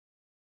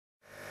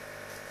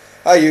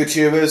Hi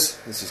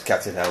YouTubers, this is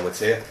Captain Helmet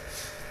here,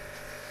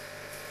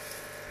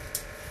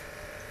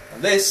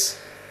 and this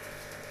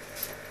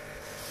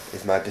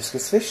is my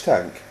Discus fish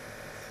tank.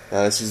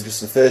 Now this is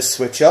just the first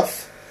switch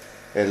off,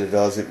 early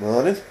doors at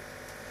morning.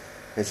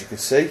 As you can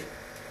see,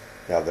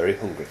 they are very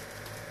hungry,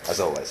 as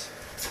always.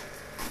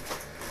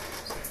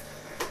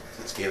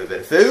 Let's give them a bit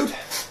of food.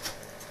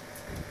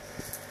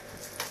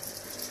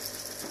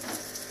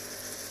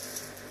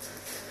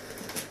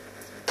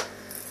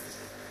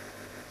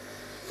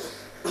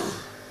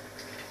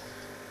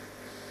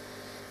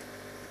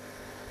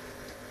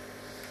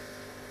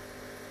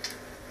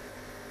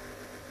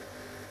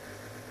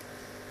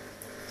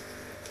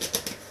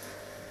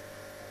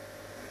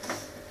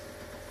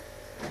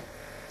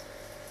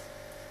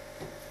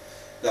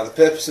 Now the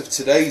purpose of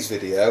today's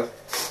video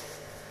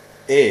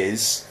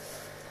is,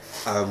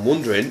 I'm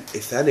wondering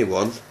if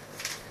anyone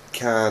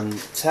can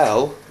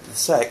tell the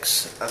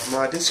sex of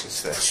my discus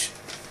fish.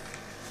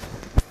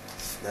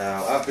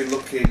 Now I've been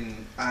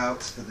looking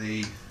out for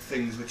the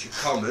things which are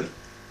common.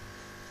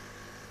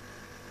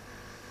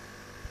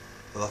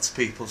 Lots of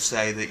people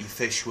say that your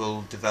fish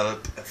will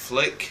develop a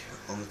flick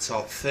on the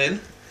top fin,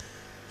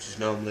 which is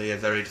normally a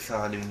very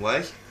defining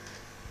way.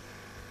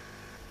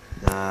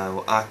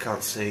 Now, I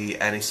can't see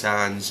any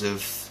signs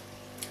of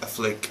a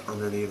flick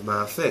on any of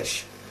my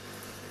fish.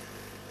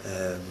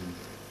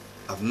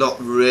 I've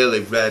not really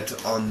read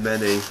on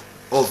many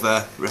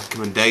other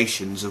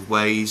recommendations of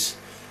ways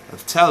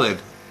of telling.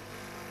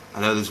 I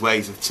know there's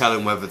ways of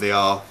telling whether they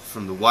are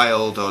from the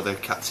wild or they're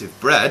captive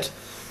bred.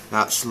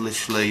 That's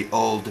literally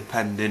all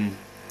depending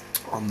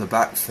on the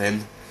back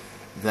fin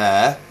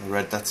there. I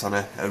read that on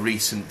a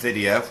recent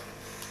video.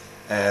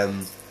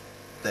 That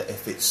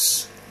if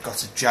it's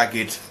got a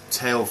jagged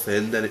tail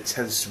fin, then it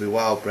tends to be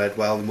wild bred,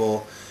 while the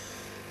more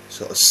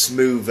sort of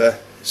smoother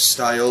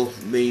style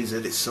means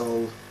that it's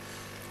all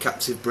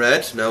captive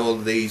bred. Now all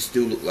of these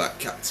do look like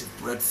captive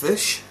bred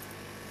fish,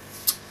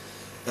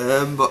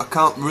 but I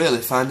can't really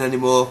find any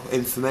more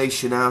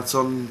information out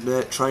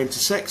on trying to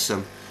sex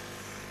them.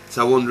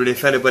 So I'm wondering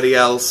if anybody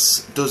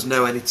else does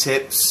know any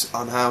tips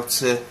on how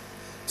to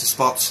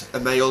spot a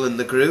male in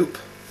the group.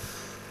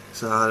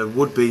 So I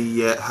would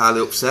be highly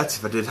upset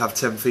if I did have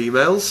 10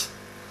 females.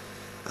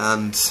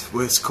 And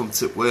worst come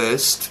to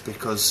worst,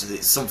 because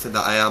it's something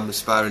that I am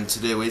aspiring to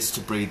do, is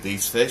to breed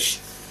these fish.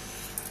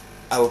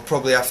 I would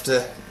probably have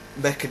to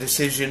make a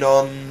decision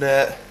on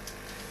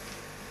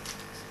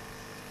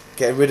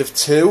getting rid of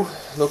 2,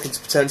 looking to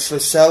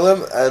potentially sell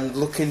them, and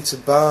looking to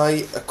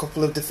buy a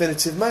couple of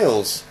definitive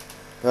males.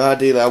 Now,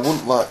 ideally I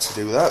wouldn't like to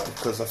do that,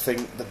 because I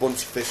think the bunch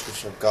of fish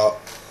which I've got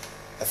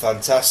are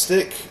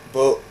fantastic,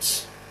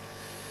 but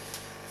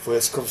if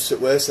worst comes to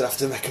worst, I'd have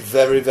to make a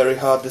very, very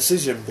hard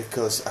decision,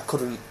 because I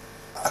couldn't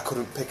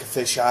pick a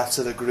fish out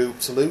of the group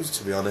to lose,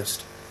 to be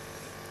honest.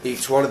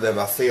 Each one of them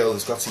I feel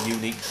has got a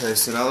unique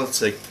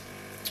personality,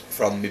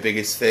 from my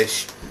biggest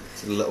fish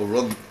to the little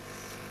runt.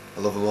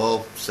 I love them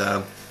all.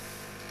 So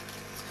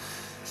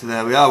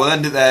there we are. We'll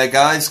end it there,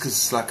 guys,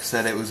 because like I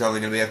said, it was only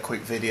going to be a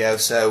quick video.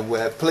 So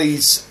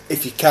please,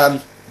 if you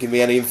can, give me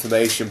any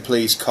information,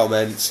 please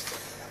comment.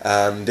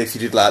 And if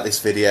you did like this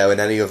video and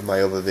any of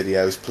my other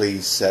videos,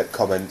 please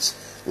comment,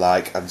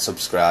 like and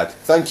subscribe.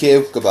 Thank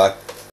you. Goodbye.